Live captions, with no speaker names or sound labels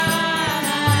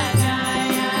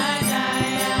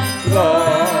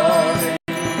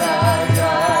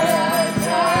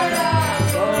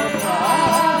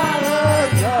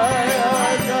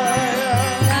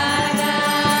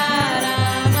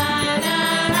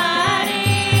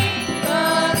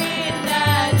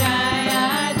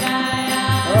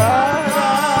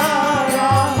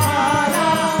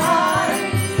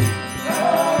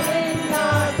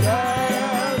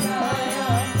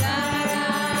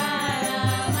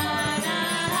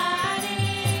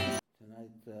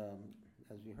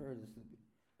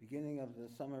beginning of the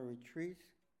summer retreat,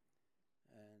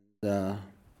 and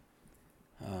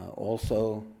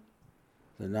also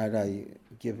the night I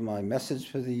give my message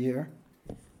for the year.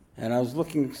 And I was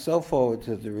looking so forward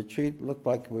to the retreat. It looked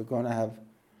like we were going to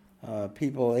have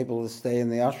people able to stay in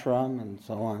the ashram and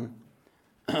so on.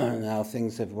 Now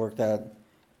things have worked out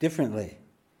differently.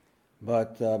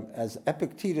 But as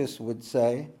Epictetus would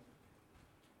say,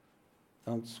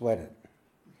 don't sweat it.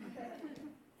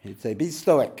 He'd say, be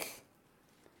stoic.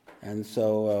 And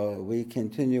so we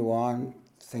continue on.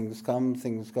 Things come,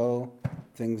 things go,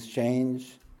 things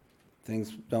change.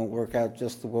 Things don't work out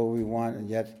just the way we want, and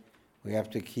yet we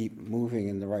have to keep moving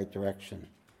in the right direction.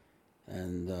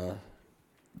 And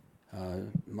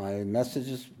my message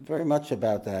is very much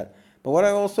about that. But what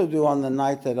I also do on the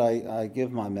night that I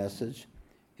give my message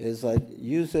is I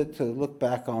use it to look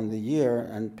back on the year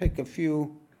and pick a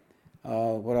few,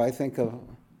 what I think of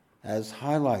as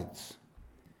highlights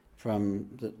from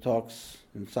the talks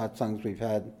and satsangs we've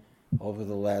had over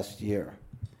the last year.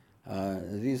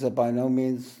 These are by no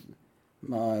means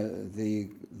the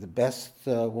best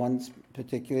ones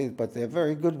particularly, but they're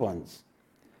very good ones.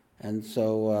 And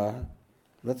so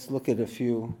let's look at a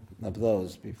few of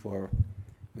those before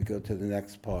we go to the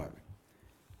next part.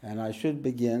 And I should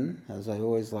begin, as I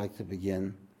always like to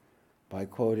begin, by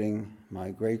quoting my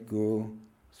great guru,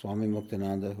 Swami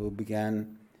Muktananda, who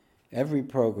began every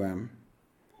program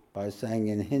by saying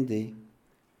in Hindi,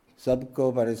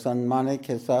 Sabko bade sanmane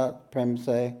ke saath prem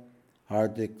se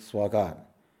hardik swagat.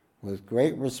 With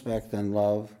great respect and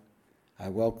love, I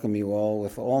welcome you all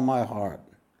with all my heart.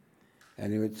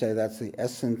 And he would say that's the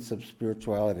essence of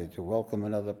spirituality, to welcome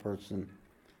another person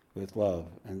with love.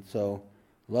 And so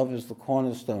love is the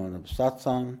cornerstone of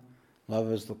satsang,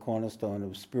 love is the cornerstone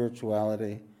of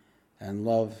spirituality, and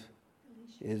love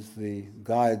is the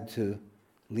guide to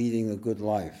leading a good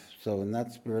life. So in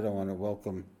that spirit, I want to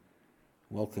welcome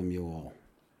you all.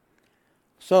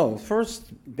 So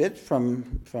first bit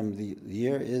from the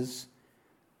year is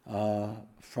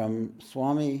from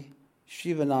Swami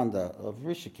Shivananda of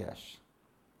Rishikesh.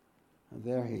 And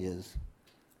there he is.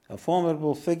 A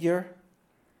formidable figure,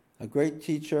 a great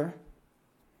teacher.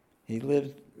 He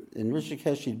lived in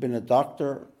Rishikesh. He'd been a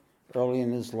doctor early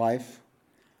in his life.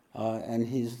 And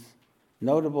he's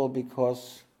notable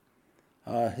because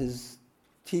his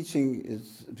teaching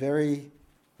is very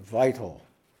vital,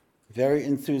 very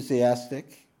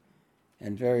enthusiastic,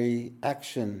 and very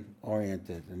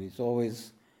action-oriented. And he's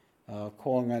always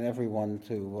calling on everyone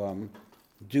to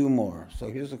do more. So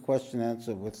here's a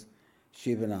question-answer with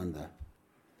Shivananda.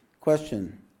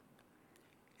 Question: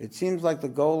 it seems like the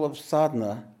goal of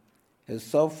sadhana is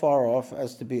so far off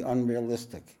as to be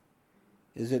unrealistic.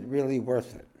 Is it really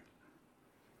worth it?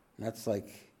 That's like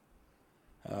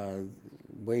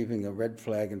waving a red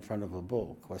flag in front of a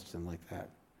bull, question like that.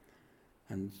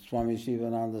 And Swami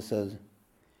Shivananda says,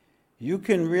 you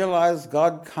can realize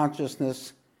God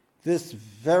consciousness this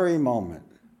very moment,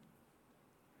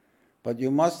 but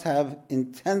you must have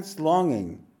intense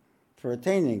longing for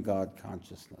attaining God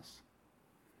consciousness.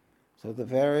 So the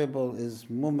variable is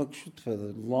mumukshutva,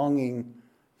 the longing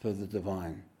for the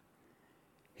divine.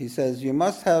 He says, you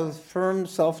must have firm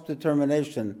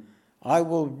self-determination. I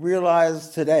will realize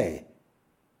today.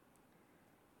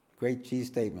 Great G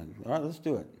statement. All right, let's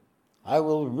do it. I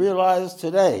will realize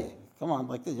today. Come on,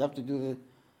 like this. You have to do the,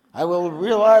 I will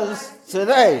realize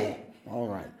today. All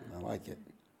right, I like it.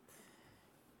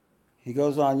 He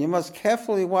goes on, you must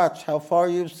carefully watch how far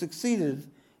you've succeeded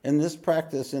in this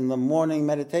practice in the morning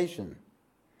meditation.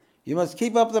 You must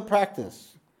keep up the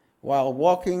practice while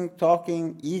walking,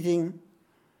 talking, eating,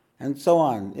 and so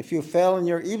on. If you fail in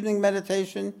your evening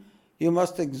meditation, you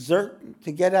must exert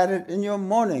to get at it in your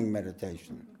morning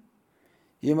meditation.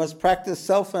 You must practice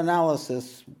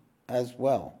self-analysis as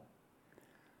well.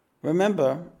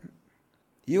 Remember,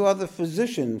 you are the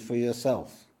physician for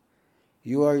yourself.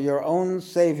 You are your own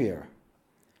savior.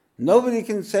 Nobody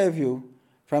can save you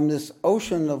from this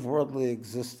ocean of worldly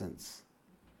existence.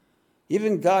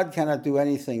 Even God cannot do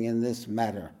anything in this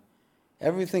matter.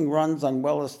 Everything runs on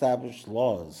well-established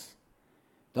laws.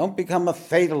 Don't become a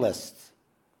fatalist.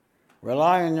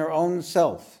 Rely on your own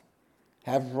self.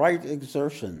 Have right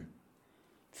exertion.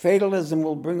 Fatalism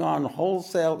will bring on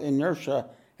wholesale inertia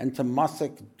and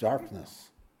tamasic darkness.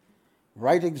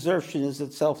 Right exertion is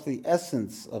itself the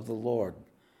essence of the Lord.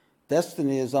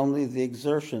 Destiny is only the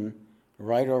exertion,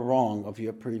 right or wrong, of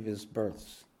your previous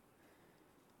births.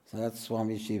 So that's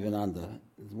Swami Shivananda.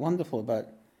 It's wonderful about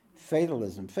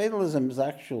fatalism. Fatalism is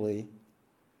actually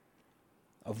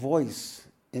a voice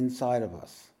inside of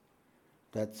us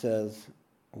that says,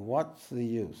 what's the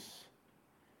use?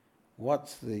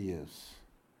 What's the use?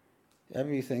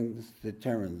 Everything's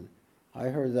determined. I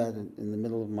heard that in the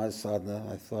middle of my sadhana.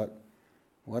 I thought,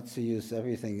 what's the use?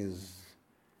 Everything is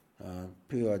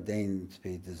preordained to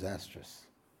be disastrous.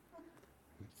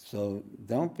 So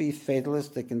don't be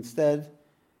fatalistic. Instead,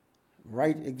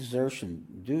 right exertion.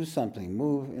 Do something.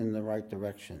 Move in the right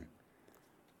direction.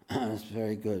 It's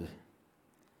very good.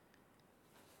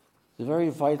 It's a very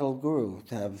vital guru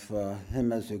to have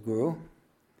him as a guru.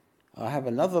 I have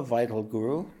another vital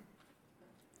guru,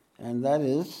 and that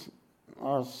is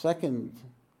our second,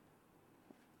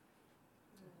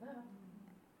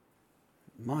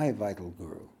 my vital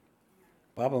guru,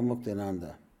 Baba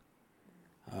Muktananda,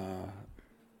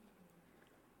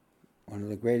 one of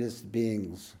the greatest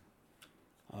beings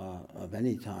of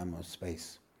any time or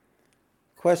space.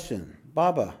 Question,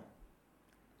 Baba,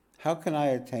 how can I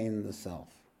attain the self?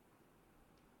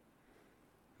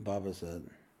 Baba said,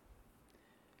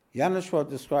 Yaneshwar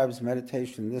describes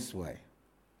meditation this way.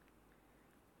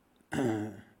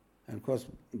 And of course,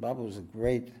 Baba was a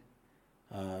great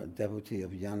devotee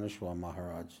of Yaneshwar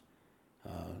Maharaj,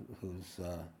 who's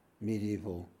a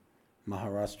medieval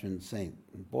Maharashtrian saint,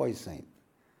 boy saint,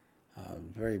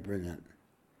 very brilliant.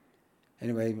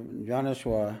 Anyway,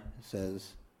 Yaneshwar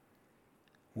says,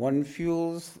 one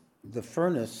fuels the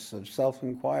furnace of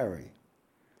self-inquiry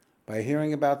by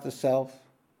hearing about the self,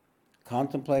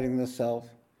 contemplating the self,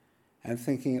 and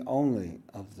thinking only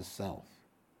of the self.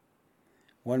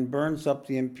 One burns up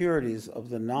the impurities of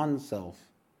the non-self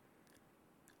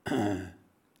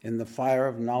in the fire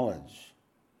of knowledge,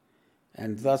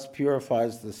 and thus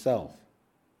purifies the self.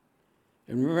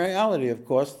 In reality, of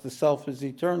course, the self is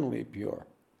eternally pure.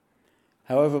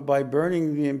 However, by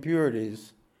burning the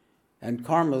impurities and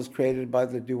karmas created by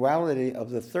the duality of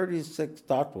the 36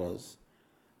 tattvas,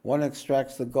 one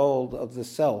extracts the gold of the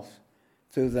self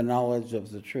through the knowledge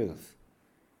of the truth.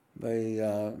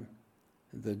 The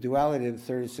duality of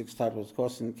 36 tattvas, of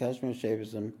course, in Kashmir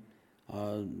Shaivism,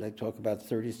 they talk about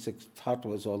 36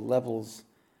 tattvas or levels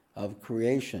of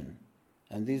creation.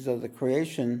 And these are the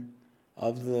creation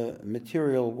of the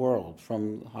material world,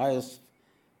 from highest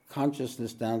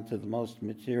consciousness down to the most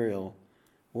material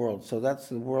world. So that's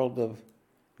the world of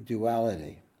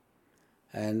duality.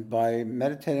 And by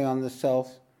meditating on the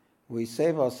self, we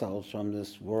save ourselves from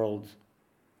this world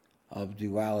of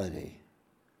duality.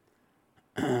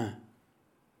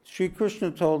 Sri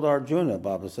Krishna told Arjuna,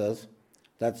 Baba says,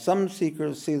 that some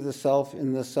seekers see the self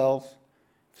in the self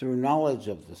through knowledge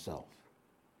of the self.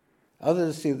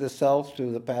 Others see the self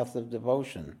through the path of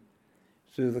devotion,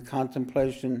 through the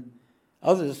contemplation,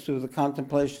 others through the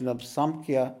contemplation of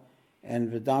Samkhya and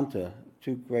Vedanta,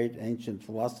 two great ancient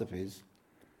philosophies,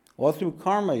 or through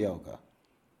karma yoga,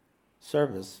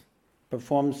 service,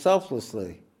 performed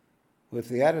selflessly with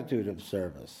the attitude of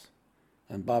service.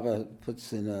 And Baba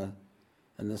puts in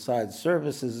an aside,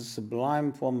 service is a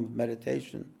sublime form of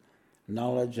meditation,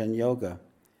 knowledge, and yoga,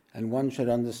 and one should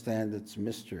understand its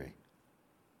mystery.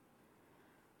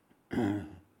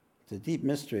 It's a deep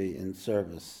mystery in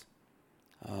service.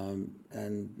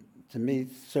 And to me,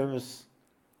 service,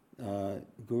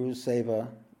 Guru Seva,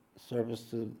 service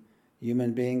to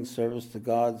human beings, service to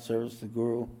God, service to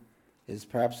Guru, is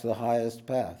perhaps the highest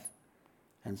path.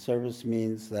 And service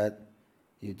means that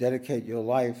you dedicate your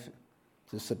life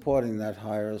to supporting that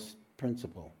highest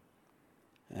principle.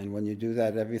 And when you do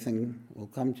that, everything will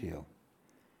come to you.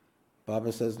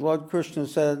 Baba says, Lord Krishna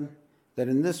said that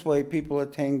in this way people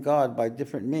attain God by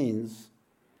different means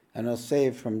and are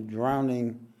saved from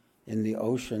drowning in the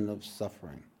ocean of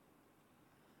suffering.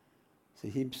 So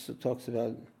he talks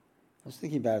about, I was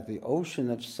thinking about the ocean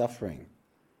of suffering.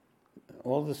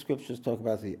 All the scriptures talk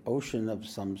about the ocean of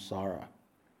samsara.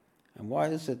 And why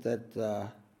is it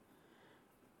that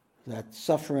that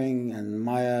suffering and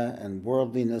maya and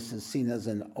worldliness is seen as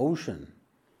an ocean?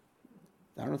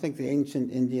 I don't think the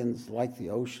ancient Indians liked the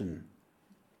ocean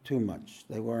too much.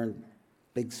 They weren't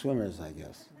big swimmers, I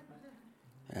guess.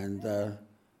 And they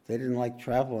didn't like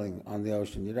traveling on the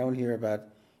ocean. You don't hear about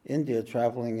India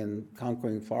traveling and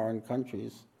conquering foreign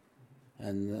countries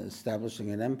and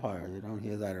establishing an empire. You don't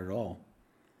hear that at all.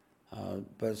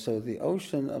 But so the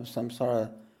ocean of samsara,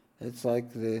 it's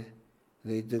like the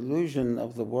delusion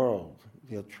of the world.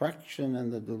 The attraction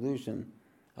and the delusion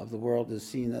of the world is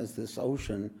seen as this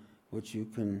ocean which you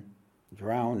can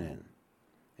drown in.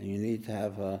 And you need to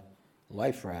have a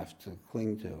life raft to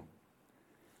cling to.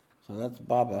 So that's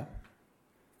Baba.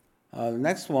 The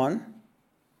next one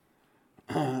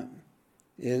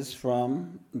is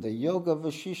from the Yoga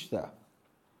Vashishta.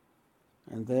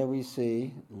 And there we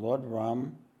see Lord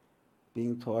Ram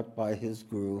being taught by his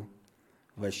guru,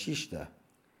 Vashishta.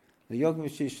 The Yoga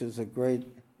Vashishta is a great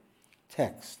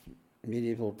text,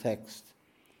 medieval text,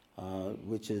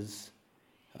 which is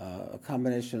a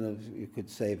combination of, you could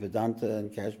say, Vedanta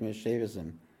and Kashmir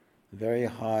Shaivism, very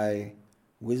high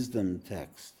wisdom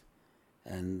text.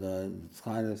 And it's the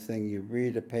kind of thing you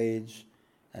read a page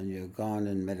and you're gone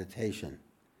in meditation.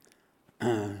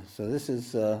 So this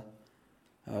is a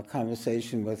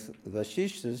conversation with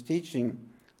Vasishta's teaching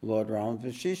Lord Ram.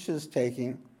 Vasishta's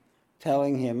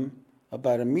telling him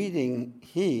about a meeting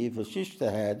he,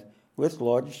 Vasishta, had with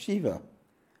Lord Shiva.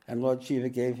 And Lord Shiva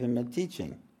gave him a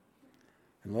teaching.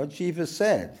 And Lord Shiva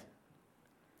said,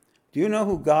 do you know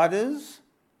who God is?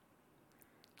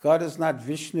 God is not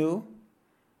Vishnu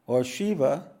or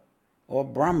Shiva or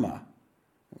Brahma.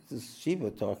 This is Shiva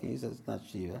talking. He says it's not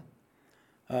Shiva.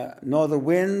 Nor the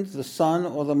wind, the sun,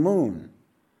 or the moon.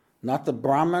 Not the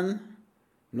Brahman,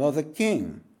 nor the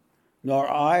king. Nor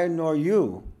I, nor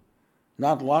you.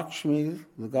 Not Lakshmi,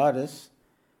 the goddess,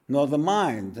 nor the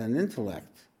mind and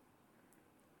intellect.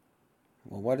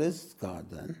 Well, what is God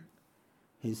then?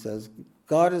 He says,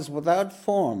 God is without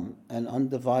form and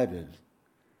undivided.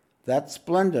 That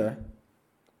splendor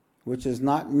which is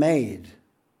not made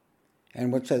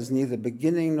and which has neither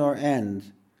beginning nor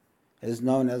end is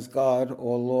known as God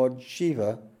or Lord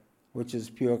Shiva, which is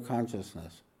pure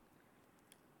consciousness.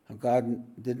 God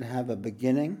didn't have a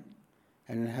beginning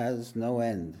and it has no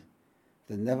end.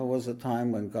 There never was a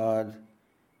time when God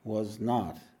was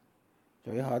not.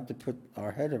 Very hard to put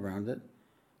our head around it,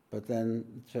 but then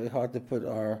it's very hard to put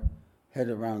our head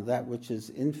around that which is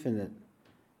infinite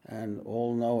and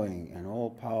all-knowing and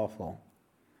all-powerful.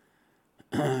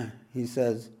 He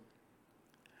says,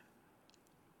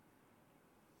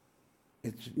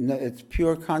 it's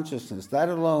pure consciousness. That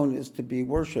alone is to be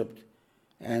worshipped,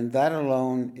 and that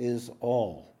alone is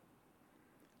all.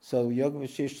 So Yoga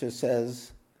Vasishta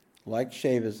says, like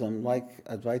Shaivism, like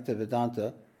Advaita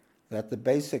Vedanta, that the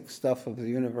basic stuff of the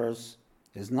universe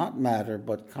is not matter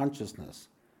but consciousness,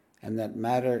 and that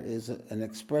matter is an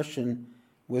expression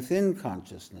within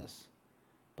consciousness,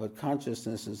 but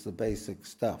consciousness is the basic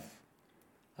stuff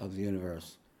of the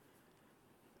universe.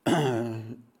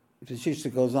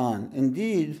 Vasishta goes on,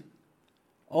 indeed,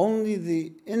 only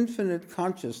the infinite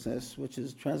consciousness, which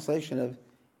is a translation of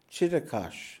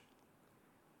Chidakash.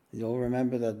 You'll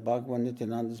remember that Bhagavan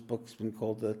Nityananda's book's been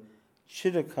called the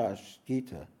Chidakash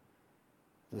Gita,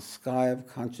 the sky of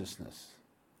consciousness.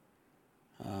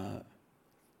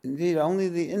 Indeed, only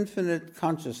the infinite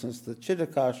consciousness, the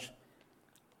Chidakash,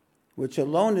 which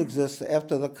alone exists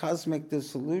after the cosmic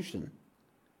dissolution,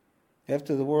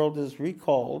 after the world is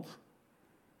recalled,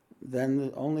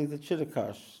 then only the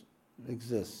Chidakash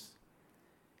exists.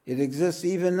 It exists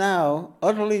even now,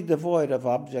 utterly devoid of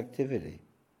objectivity.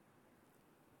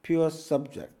 Pure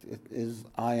subject. It is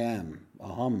I am,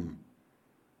 aham.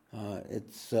 It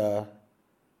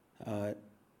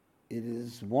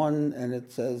is one and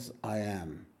it says I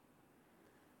am.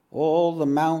 All the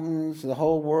mountains, the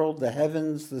whole world, the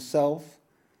heavens, the self,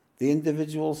 the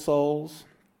individual souls,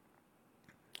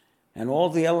 and all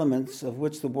the elements of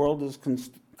which the world is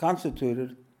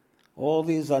constituted, all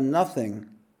these are nothing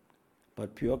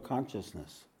but pure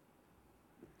consciousness.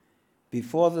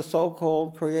 Before the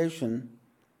so-called creation,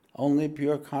 only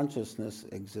pure consciousness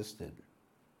existed.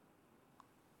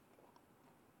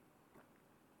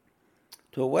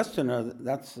 To a Westerner,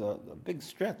 that's a big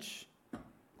stretch.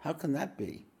 How can that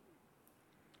be?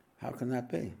 How can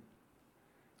that be?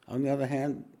 On the other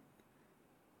hand,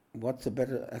 what's a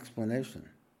better explanation?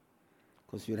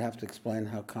 Because you'd have to explain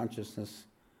how consciousness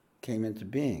came into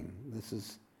being. This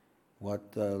is what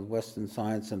Western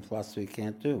science and philosophy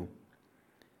can't do.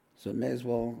 So it may as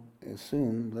well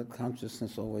assume that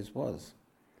consciousness always was.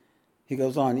 He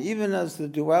goes on, even as the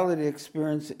duality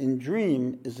experienced in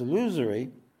dream is illusory,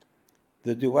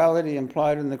 the duality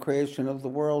implied in the creation of the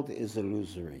world is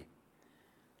illusory.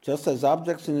 Just as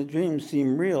objects in a dream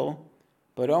seem real,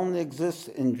 but only exist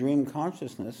in dream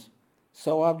consciousness,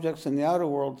 so objects in the outer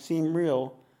world seem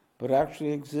real, but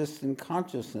actually exist in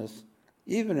consciousness,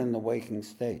 even in the waking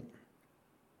state.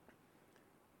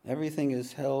 Everything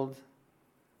is held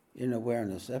in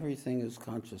awareness. Everything is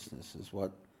consciousness, is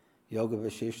what Yoga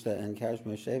Vasishta and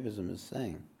Kashmir Shaivism is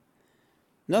saying.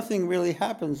 Nothing really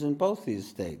happens in both these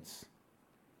states.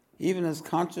 Even as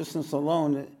consciousness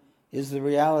alone is the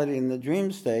reality in the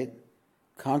dream state,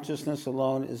 consciousness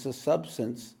alone is a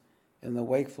substance in the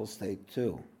wakeful state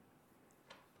too.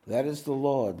 That is the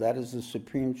Lord, that is the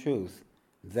supreme truth.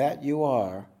 That you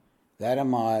are, that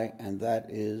am I, and that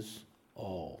is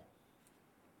all.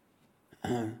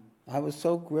 I was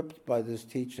so gripped by this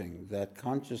teaching that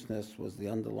consciousness was the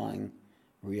underlying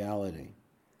reality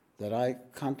that I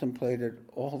contemplated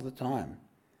all the time.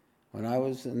 When I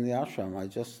was in the ashram, I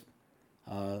just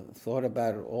thought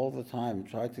about it all the time,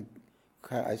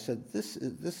 I said, this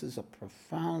is a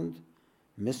profound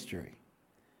mystery.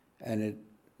 And it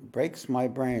breaks my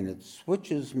brain. It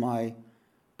switches my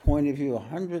point of view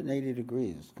 180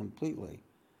 degrees completely.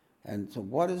 And so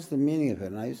what is the meaning of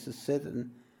it? And I used to sit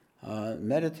and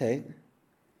meditate,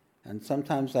 and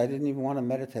sometimes I didn't even want to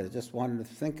meditate. I just wanted to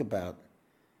think about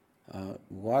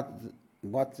what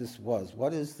this was.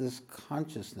 What is this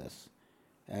consciousness?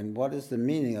 And what is the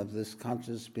meaning of this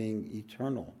consciousness being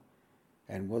eternal?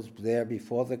 And was there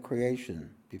before the creation,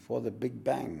 before the Big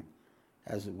Bang,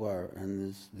 as it were, and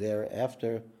is there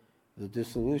after the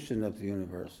dissolution of the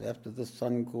universe, after the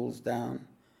sun cools down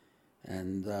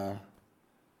and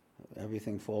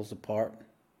everything falls apart,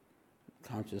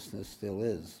 consciousness still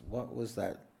is. What was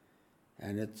that?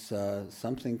 And it's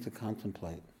something to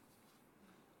contemplate.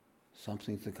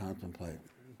 Something to contemplate.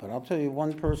 But I'll tell you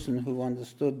one person who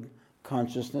understood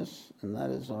consciousness, and that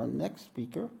is our next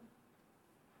speaker,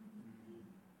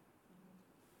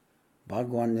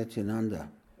 Bhagwan Nityananda.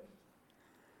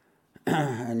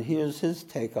 And here's his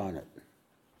take on it.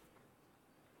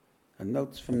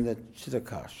 Notes from the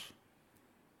Chittakash.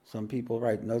 Some people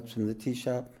write notes from the tea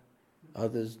shop,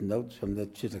 others notes from the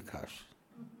Chittakash.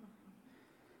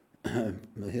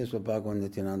 Here's what Bhagwan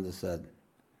Nityananda said.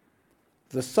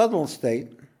 The subtle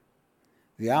state,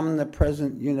 the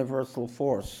omnipresent universal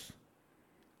force,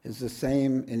 is the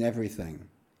same in everything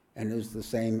and is the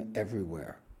same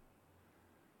everywhere.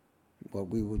 What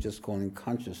we were just calling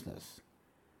consciousness.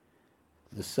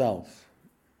 The self,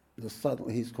 the subtle,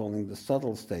 he's calling the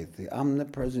subtle state, the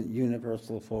omnipresent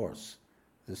universal force,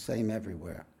 the same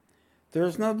everywhere. There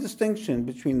is no distinction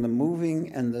between the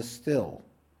moving and the still.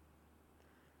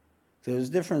 There is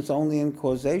difference only in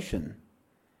causation.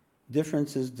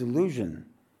 Difference is delusion.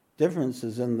 Difference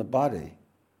is in the body.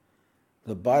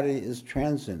 The body is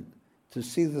transient. To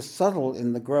see the subtle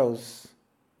in the gross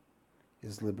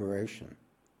is liberation.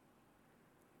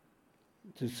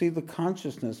 To see the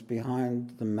consciousness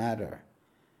behind the matter,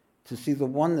 to see the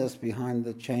oneness behind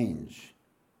the change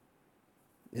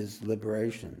is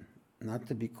liberation, not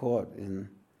to be caught in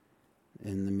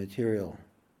the material.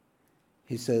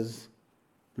 He says,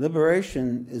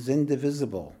 liberation is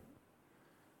indivisible.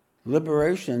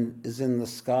 Liberation is in the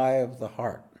sky of the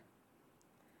heart.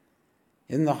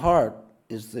 In the heart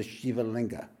is the Shiva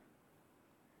Linga,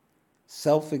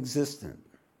 self-existent,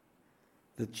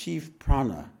 the chief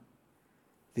prana,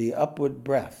 the upward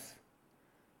breath,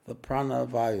 the prana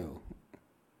vayu.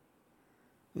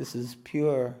 This is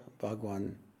pure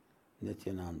Bhagwan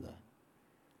Nityananda.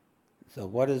 So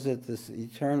what is it, this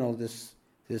eternal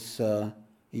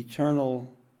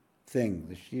thing,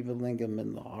 the Shiva Lingam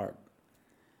in the heart,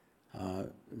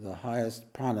 the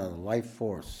highest prana, the life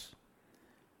force,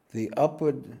 the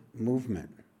upward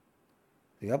movement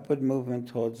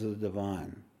towards the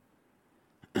divine,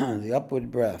 the upward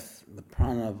breath, the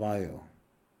prana vayu.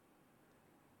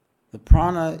 The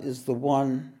prana is the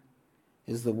one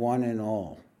in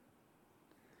all.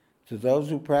 To those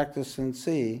who practice and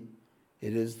see,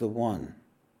 it is the one.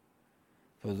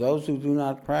 For those who do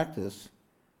not practice,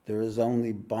 there is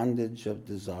only bondage of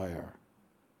desire.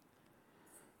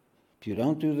 If you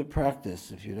don't do the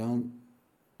practice, if you don't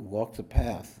walk the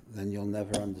path, then you'll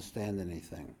never understand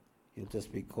anything. You'll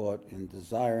just be caught in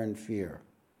desire and fear.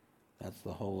 That's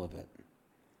the whole of it.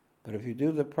 But if you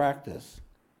do the practice,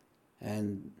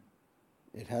 and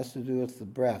it has to do with the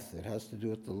breath, it has to do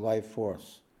with the life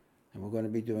force. And we're going to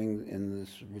be doing, in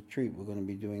this retreat, we're going to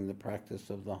be doing the practice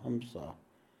of the Hamsa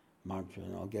mantra,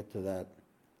 and I'll get to that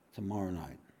tomorrow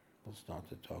night. We'll start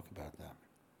to talk about that.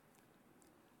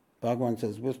 Bhagwan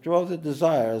says, withdraw the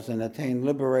desires and attain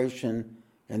liberation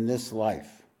in this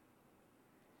life.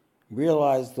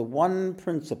 Realize the one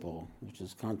principle, which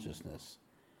is consciousness.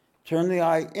 Turn the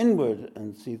eye inward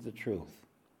and see the truth.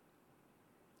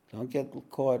 Don't get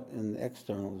caught in the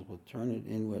externals, but turn it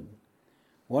inward.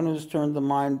 One who's turned the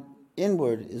mind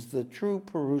inward is the true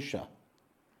Purusha,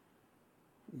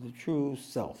 the true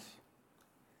self.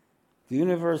 The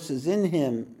universe is in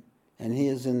him, and he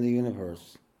is in the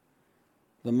universe.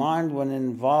 The mind, when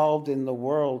involved in the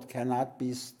world, cannot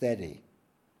be steady.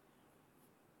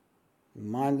 The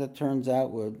mind that turns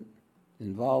outward,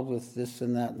 involved with this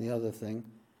and that and the other thing,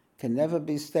 can never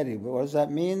be steady. But what does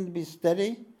that mean, to be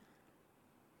steady?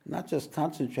 Not just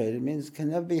concentrated, it means can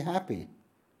never be happy,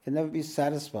 can never be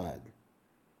satisfied.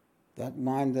 That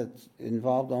mind that's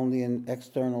involved only in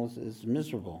externals is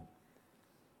miserable.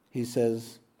 He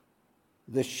says,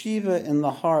 the Shiva in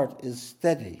the heart is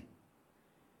steady,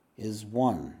 is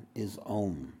one, is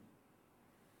Om.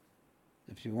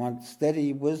 If you want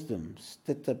steady wisdom,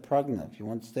 Stita Prajna, if you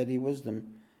want steady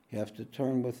wisdom, You have to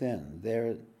turn within.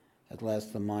 There, at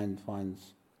last, the mind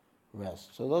finds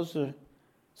rest. So those are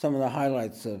some of the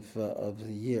highlights of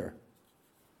the year.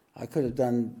 I could have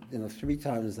done 3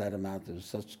 times that amount. There's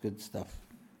such good stuff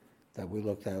that we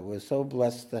looked at. We're so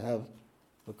blessed to have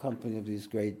the company of these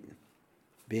great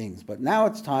beings. But now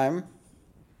it's time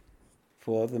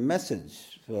for the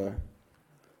message for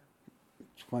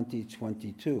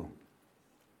 2022.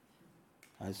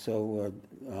 I saw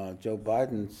Joe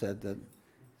Biden said that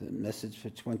the message for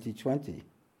 2020.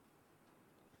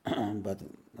 But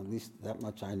at least that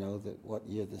much I know that what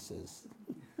year this is.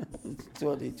 It's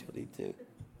 2022.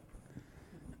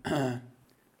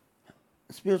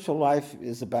 Spiritual life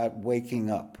is about waking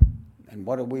up. And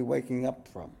what are we waking up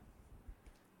from?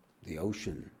 The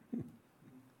ocean.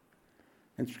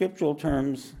 In scriptural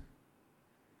terms,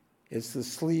 it's the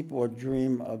sleep or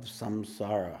dream of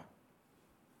samsara.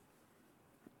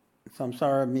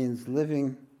 Samsara means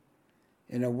living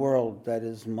in a world that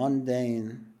is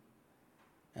mundane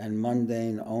and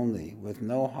mundane only, with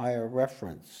no higher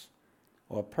reference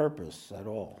or purpose at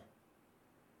all.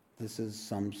 This is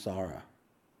samsara.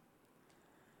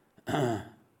 I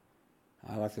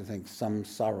like to think some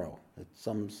sorrow. It's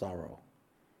some sorrow.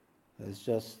 It's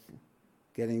just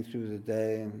getting through the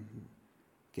day and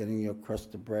getting your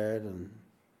crust of bread and,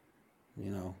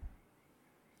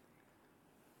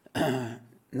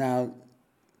 Now,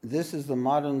 this is the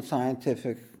modern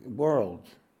scientific world,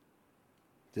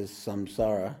 this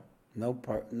samsara,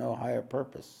 no higher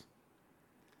purpose.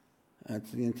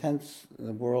 It's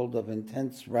the world of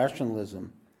intense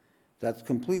rationalism that's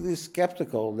completely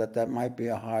skeptical that might be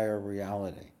a higher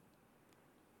reality.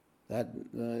 That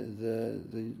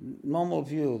the normal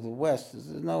view of the West is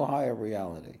there's no higher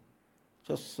reality,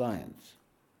 just science.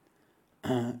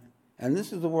 And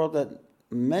this is the world that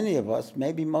many of us,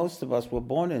 maybe most of us, were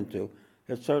born into.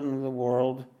 It's certainly the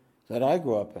world that I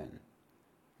grew up in.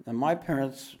 And my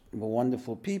parents were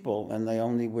wonderful people, and they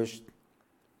only wished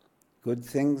good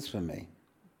things for me.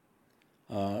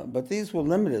 But these were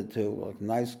limited to a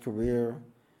nice career,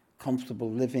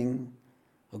 comfortable living,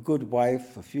 a good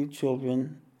wife, a few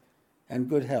children, and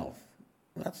good health.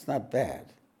 That's not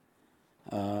bad.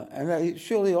 And they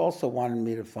surely also wanted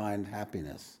me to find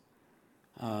happiness.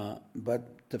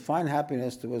 But to find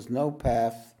happiness, there was no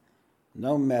path,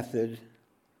 no method,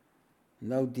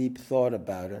 no deep thought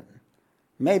about it.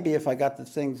 Maybe if I got the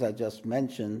things I just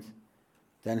mentioned,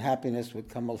 then happiness would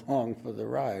come along for the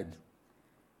ride.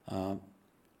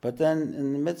 But then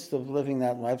in the midst of living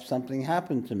that life, something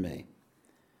happened to me.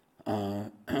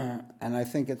 And I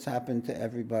think it's happened to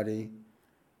everybody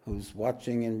who's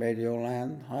watching in Radio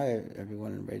Land. Hi,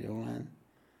 everyone in Radio Land,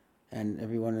 and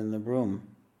everyone in the room.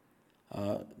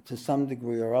 To some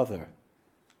degree or other,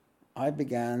 I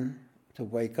began to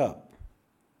wake up.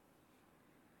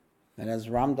 And as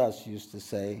Ram Dass used to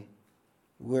say,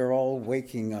 we're all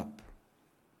waking up.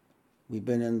 We've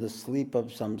been in the sleep of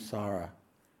samsara.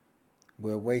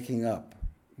 We're waking up.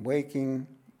 Waking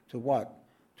to what?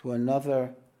 To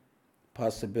another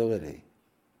possibility.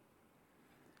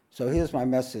 So here's my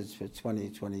message for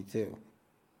 2022.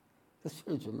 That's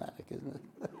very dramatic, isn't it?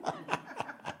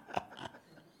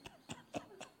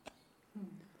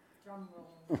 Drum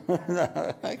roll.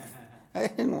 No, I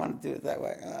didn't want to do it that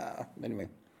way. Anyway.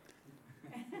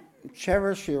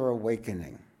 Cherish your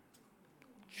awakening.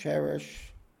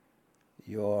 Cherish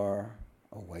your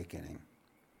awakening.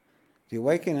 The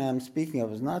awakening I'm speaking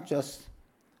of is not just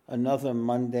another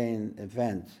mundane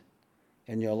event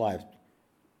in your life.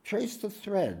 Trace the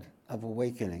thread of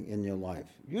awakening in your life.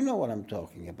 You know what I'm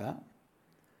talking about.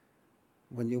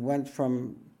 When you went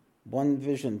from one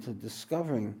vision to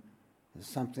discovering there's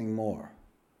something more.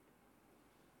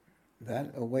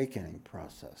 That awakening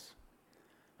process.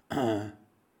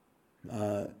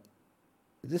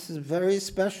 This is very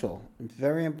special and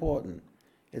very important.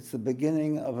 It's the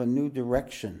beginning of a new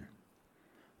direction,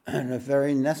 and a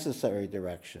very necessary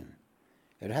direction.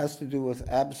 It has to do with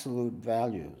absolute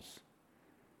values.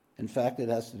 In fact, it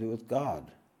has to do with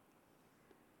God.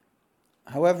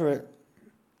 However,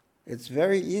 it's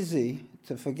very easy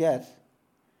to forget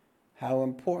how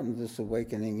important this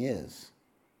awakening is.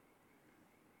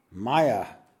 Maya,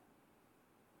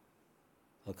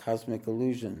 a cosmic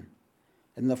illusion,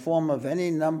 in the form of any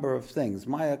number of things.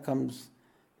 Maya comes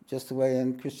just the way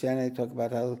in Christianity talk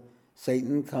about how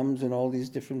Satan comes in all these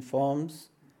different forms.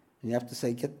 And you have to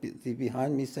say, get thee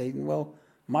behind me, Satan. Well,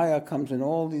 Maya comes in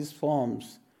all these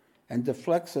forms and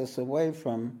deflects us away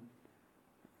from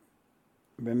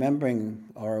remembering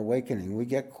our awakening. We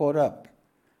get caught up.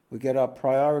 We get our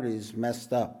priorities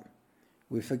messed up.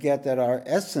 We forget that our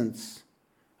essence,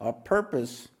 our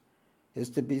purpose, is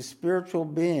to be spiritual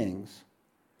beings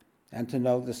and to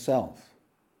know the self.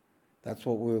 That's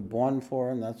what we were born for,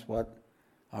 and that's what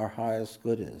our highest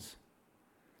good is.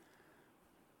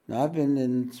 Now, I've been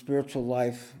in spiritual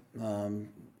life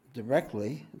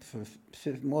directly for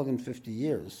more than 50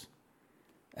 years,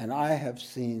 and I have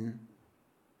seen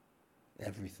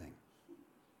everything.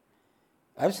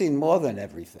 I've seen more than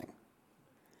everything.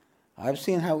 I've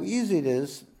seen how easy it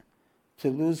is to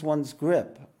lose one's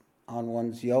grip on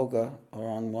one's yoga or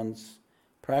on one's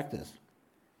practice.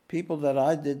 People that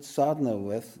I did sadhana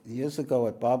with years ago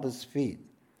at Baba's feet,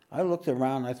 I looked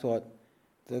around, I thought,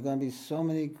 there are going to be so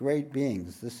many great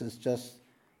beings. This is just,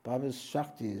 Baba's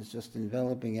Shakti is just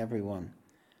enveloping everyone.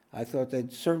 I thought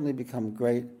they'd certainly become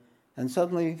great, and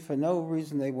suddenly, for no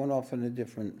reason, they went off in a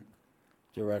different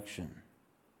direction.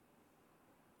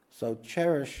 So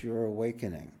cherish your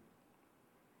awakening.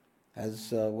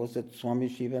 As was it Swami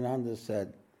Shivananda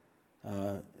said,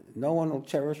 no one will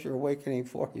cherish your awakening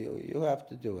for you. You have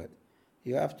to do it.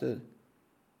 You have to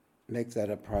make that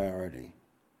a priority.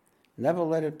 Never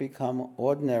let it become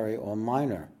ordinary or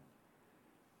minor.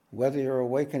 Whether your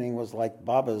awakening was like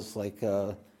Baba's, like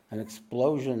an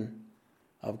explosion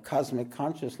of cosmic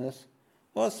consciousness,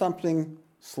 or something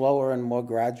slower and more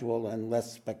gradual and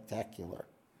less spectacular.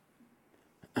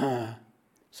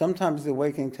 Sometimes the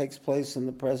awakening takes place in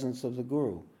the presence of the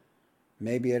Guru,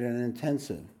 maybe at an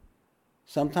intensive.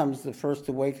 Sometimes the first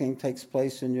awakening takes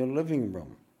place in your living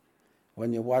room,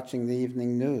 when you're watching the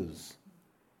evening news.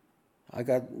 I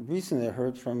recently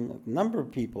heard from a number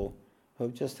of people who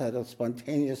have just had a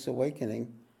spontaneous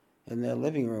awakening in their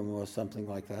living room or something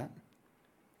like that,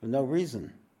 for no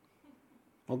reason.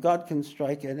 Well, God can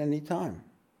strike at any time.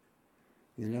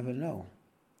 You never know.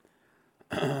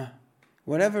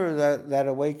 Whenever that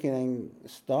awakening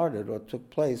started or took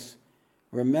place,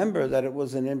 remember that it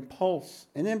was an impulse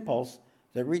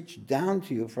that reached down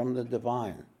to you from the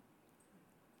divine.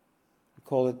 We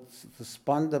call it the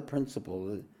Spanda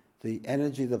principle, the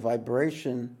energy, the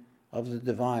vibration of the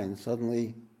divine.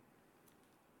 Suddenly,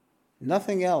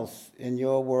 nothing else in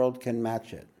your world can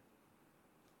match it.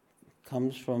 It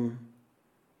comes from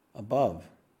above.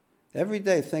 Every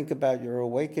day think about your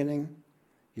awakening,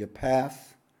 your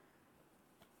path,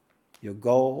 your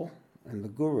goal, and the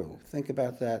Guru. Think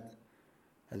about that.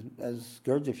 As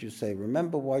Gurdjieff used to say,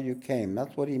 remember why you came.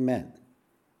 That's what he meant.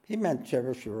 He meant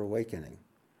cherish your awakening.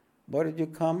 Why did you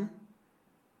come?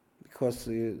 Because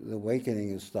the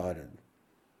awakening has started.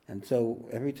 And so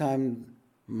every time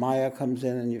Maya comes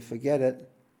in and you forget it,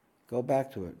 go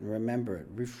back to it and remember it.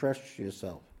 Refresh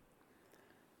yourself.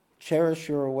 Cherish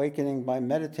your awakening by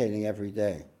meditating every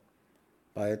day,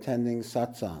 by attending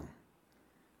satsang,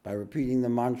 by repeating the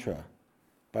mantra,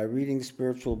 by reading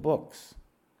spiritual books,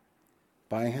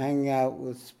 by hanging out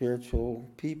with spiritual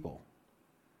people.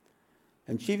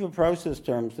 In Shiva process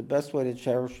terms, the best way to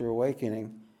cherish your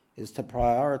awakening is to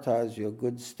prioritize your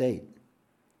good state,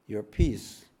 your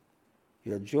peace,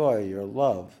 your joy, your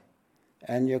love,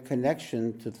 and your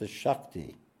connection to the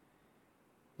Shakti,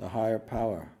 the higher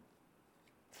power.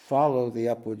 Follow the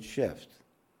upward shift.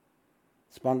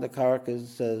 Spandakarika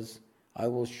says, I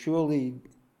will surely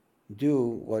do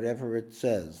whatever it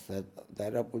says,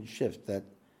 that upward shift, that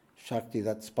Shakti,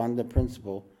 that Spanda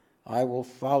principle, I will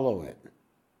follow it.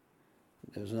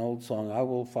 There's an old song, I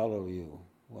will follow you.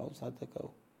 Well, how's that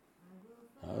go?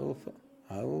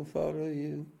 I will follow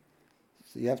you.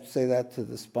 So you have to say that to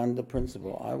the Spanda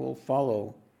principle. I will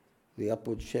follow the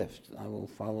upward shift. I will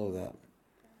follow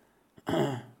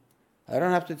that. I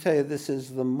don't have to tell you, this is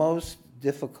the most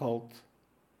difficult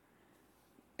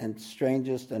and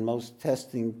strangest and most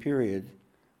testing period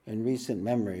in recent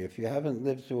memory. If you haven't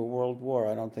lived through a world war,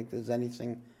 I don't think there's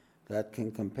anything that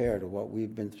can compare to what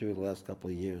we've been through the last couple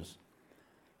of years.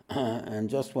 And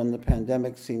just when the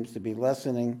pandemic seems to be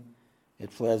lessening,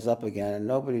 it flares up again, and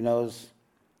nobody knows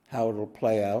how it'll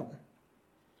play out.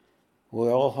 We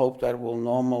all hope that it will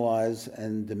normalize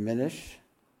and diminish.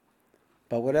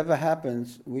 But whatever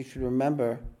happens, we should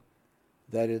remember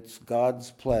that it's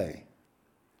God's play,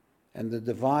 and the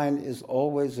divine is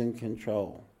always in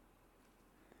control.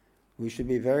 We should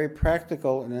be very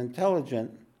practical and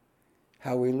intelligent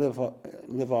how we live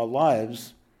our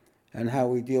lives and how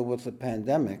we deal with the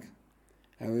pandemic.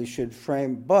 And we should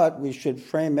frame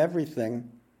everything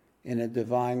in a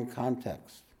divine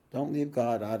context. Don't leave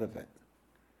God out of it.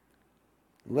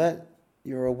 Let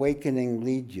your awakening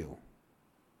lead you.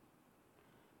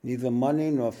 Neither money,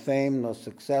 nor fame, nor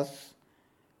success,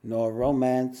 nor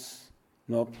romance,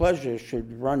 nor pleasure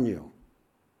should run you.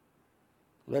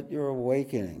 Let your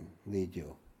awakening lead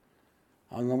you.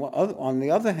 On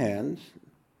the other hand,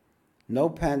 no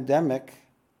pandemic,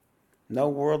 no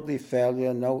worldly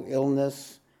failure, no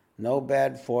illness, no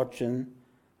bad fortune,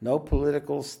 no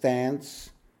political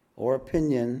stance or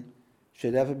opinion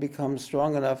should ever become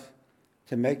strong enough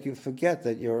to make you forget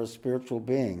that you're a spiritual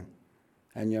being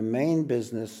and your main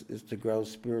business is to grow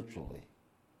spiritually.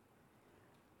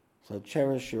 So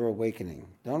cherish your awakening.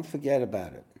 Don't forget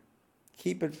about it.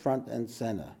 Keep it front and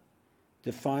center.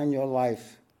 Define your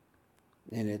life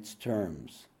in its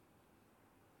terms.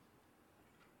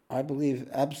 I believe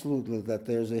absolutely that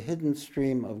there's a hidden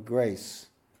stream of grace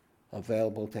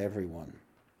available to everyone.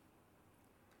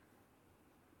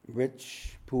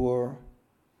 Rich, poor,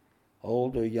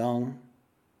 old or young,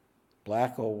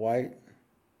 black or white,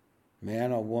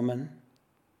 man or woman.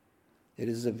 It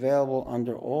is available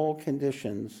under all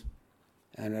conditions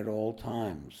and at all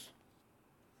times.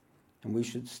 And we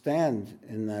should stand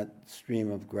in that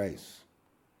stream of grace.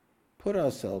 Put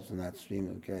ourselves in that stream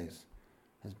of grace.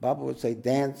 As Baba would say,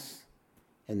 dance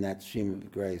in that stream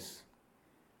of grace.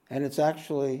 And it's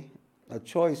actually a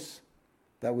choice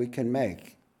that we can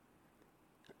make.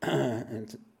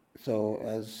 And so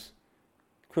as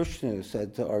Krishna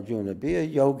said to Arjuna, be a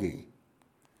yogi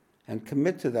and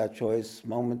commit to that choice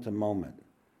moment to moment.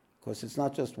 Because it's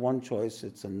not just one choice,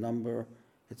 it's an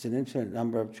infinite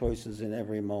number of choices in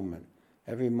every moment.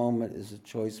 Every moment is a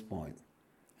choice point.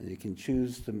 And you can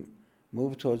choose to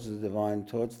move towards the divine,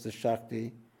 towards the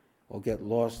Shakti, or get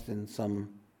lost in some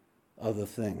other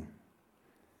thing.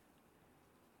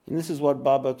 And this is what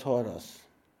Baba taught us.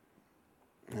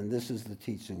 And this is the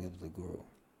teaching of the Guru.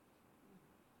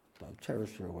 So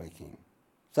cherish your awakening.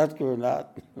 Satguru Nath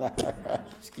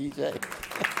Ki Jai.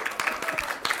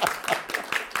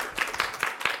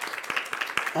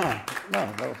 No,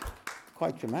 that was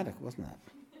quite dramatic, wasn't it?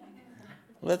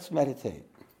 Let's meditate.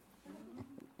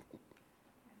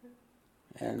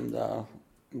 And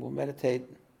we'll meditate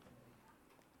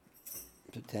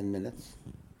for 10 minutes.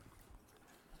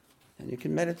 And you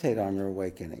can meditate on your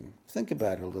awakening. Think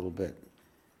about it a little bit.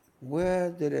 Where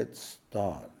did it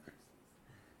start?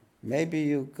 Maybe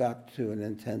you got to an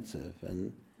intensive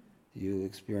and you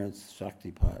experienced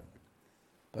Shaktipat.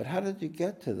 But how did you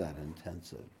get to that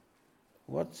intensive?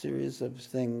 What series of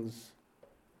things?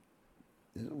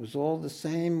 It was all the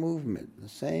same movement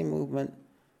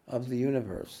of the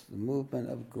universe, the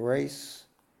movement of grace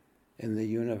in the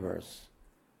universe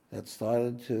that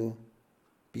started to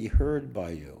be heard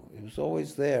by you. It was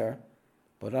always there,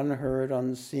 but unheard,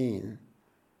 unseen.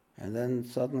 And then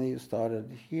suddenly you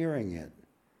started hearing it.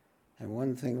 And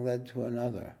one thing led to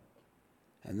another.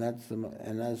 And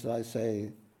as I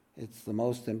say, it's the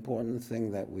most important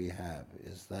thing that we have,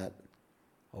 is that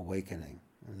awakening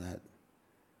and that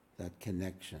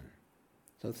connection.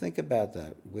 So think about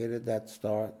that. Where did that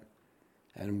start?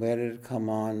 And where did it come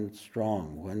on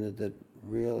strong? When did it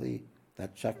really,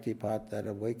 that Shaktipat, that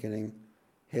awakening,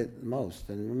 hit most?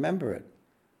 And remember it.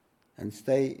 And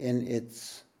stay in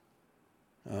its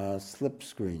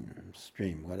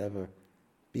stream, whatever.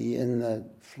 Be in the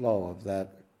flow of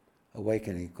that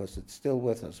awakening, because it's still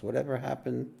with us. Whatever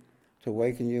happened to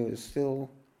awaken you is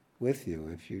still with you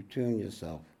if you tune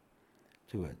yourself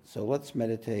to it. So let's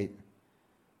meditate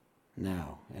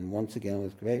now. And once again,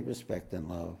 with great respect and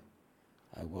love,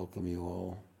 I welcome you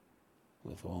all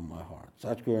with all my heart.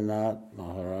 Satguru Nath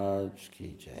Maharaj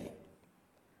Ki Jai.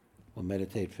 We'll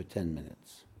meditate for 10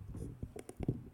 minutes.